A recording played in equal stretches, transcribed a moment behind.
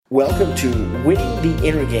Welcome to Winning the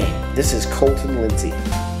Inner Game. This is Colton Lindsay.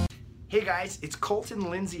 Hey guys, it's Colton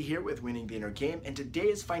Lindsay here with Winning the Inner Game, and today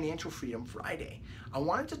is Financial Freedom Friday. I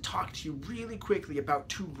wanted to talk to you really quickly about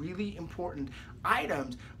two really important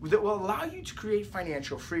items that will allow you to create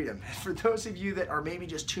financial freedom. For those of you that are maybe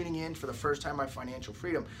just tuning in for the first time on financial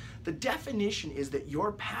freedom, the definition is that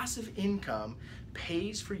your passive income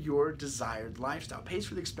pays for your desired lifestyle, pays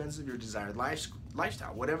for the expenses of your desired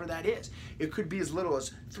lifestyle, whatever that is. It could be as little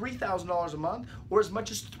as $3,000 a month or as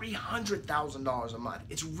much as $300,000 a month.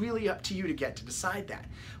 It's really up to you to get to decide that.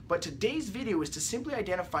 But today's video is to simply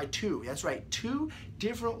identify two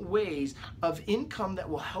different ways of income that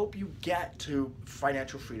will help you get to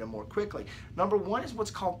financial freedom more quickly. Number one is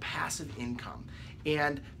what's called passive income.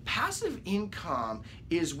 And passive income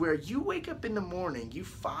is where you wake up in the morning, you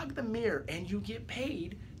fog the mirror, and you get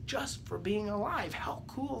paid just for being alive. How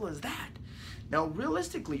cool is that? Now,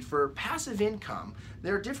 realistically, for passive income,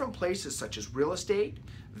 there are different places such as real estate,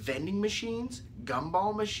 vending machines,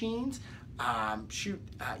 gumball machines.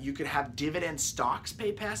 You could have dividend stocks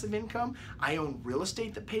pay passive income. I own real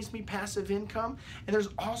estate that pays me passive income. And there's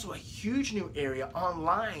also a huge new area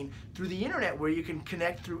online through the internet where you can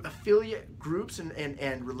connect through affiliate groups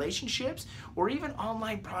and relationships, or even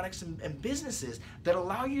online products and businesses that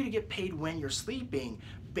allow you to get paid when you're sleeping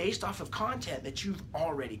based off of content that you've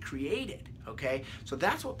already created. Okay, so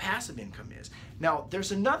that's what passive income is. Now,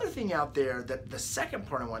 there's another thing out there that the second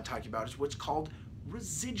part I want to talk about is what's called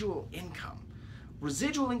residual income.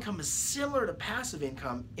 Residual income is similar to passive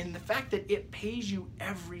income in the fact that it pays you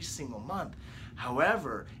every single month.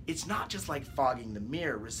 However, it's not just like fogging the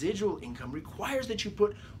mirror. Residual income requires that you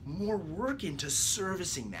put more work into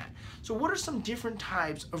servicing that. So what are some different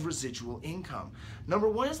types of residual income? Number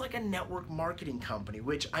one is like a network marketing company,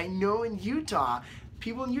 which I know in Utah,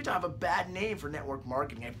 people in Utah have a bad name for network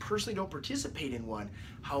marketing. I personally don't participate in one.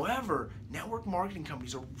 However, network marketing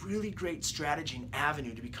companies are a really great strategy and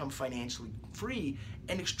avenue to become financially free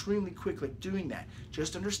and extremely quick at doing that.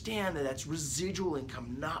 Just understand that that's residual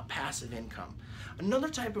income, not passive income. Another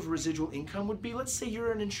type of residual income would be, let's say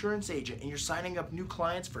you're an insurance agent and you're signing up new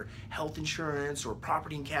clients for health insurance or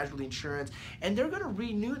property and casualty insurance, and they're going to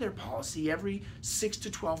renew their policy every 6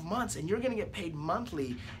 to 12 months, and you're going to get paid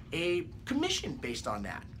monthly a commission based on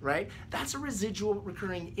that, right? That's a residual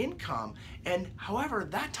recurring income. And however,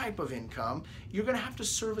 that type of income, you're going to have to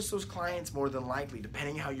service those clients more than likely,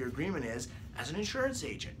 depending how your agreement is as an insurance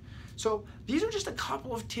agent. So these are just a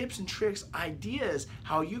couple of tips and tricks, ideas,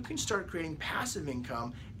 how you can start creating passive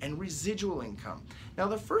income and residual income. Now,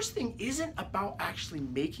 the first thing isn't about actually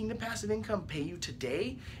making the passive income pay you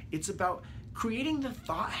today. It's about creating the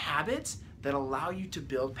thought habits that allow you to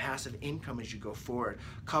build passive income as you go forward.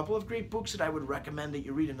 A couple of great books that I would recommend that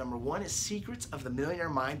you read. And number one is Secrets of the Millionaire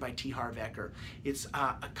Mind by T. Harv Eker. It's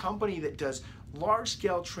a company that does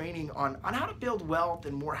large-scale training on how to build wealth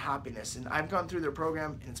and more happiness. And I've gone through their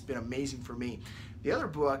program, and it's been amazing for me. The other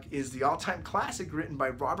book is the all-time classic written by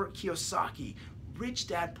Robert Kiyosaki, Rich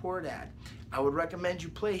Dad, Poor Dad. I would recommend you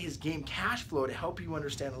play his game Cash Flow to help you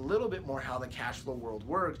understand a little bit more how the cash flow world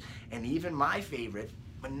works, and even my favorite,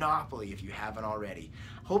 Monopoly, if you haven't already.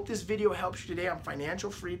 Hope this video helps you today on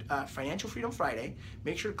Financial Freedom Friday.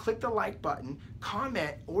 Make sure to click the like button,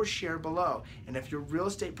 comment, or share below. And if you're a real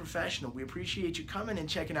estate professional, we appreciate you coming and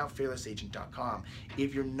checking out fearlessagent.com.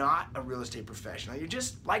 If you're not a real estate professional, you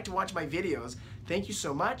just like to watch my videos, thank you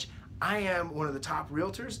so much. I am one of the top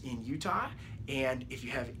realtors in Utah, and if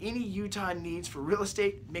you have any Utah needs for real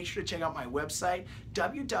estate, make sure to check out my website,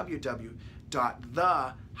 www.the-wgr.com.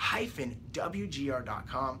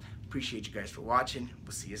 Appreciate you guys for watching.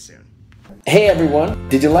 We'll see you soon. Hey everyone,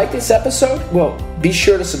 did you like this episode? Well, be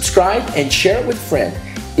sure to subscribe and share it with a friend.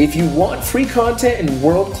 If you want free content and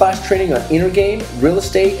world-class training on inner game, real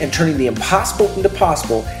estate, and turning the impossible into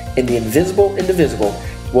possible and the invisible into visible,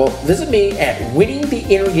 well, visit me at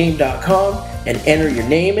winningtheinnergame.com and enter your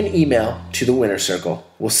name and email to the winner circle.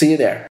 We'll see you there.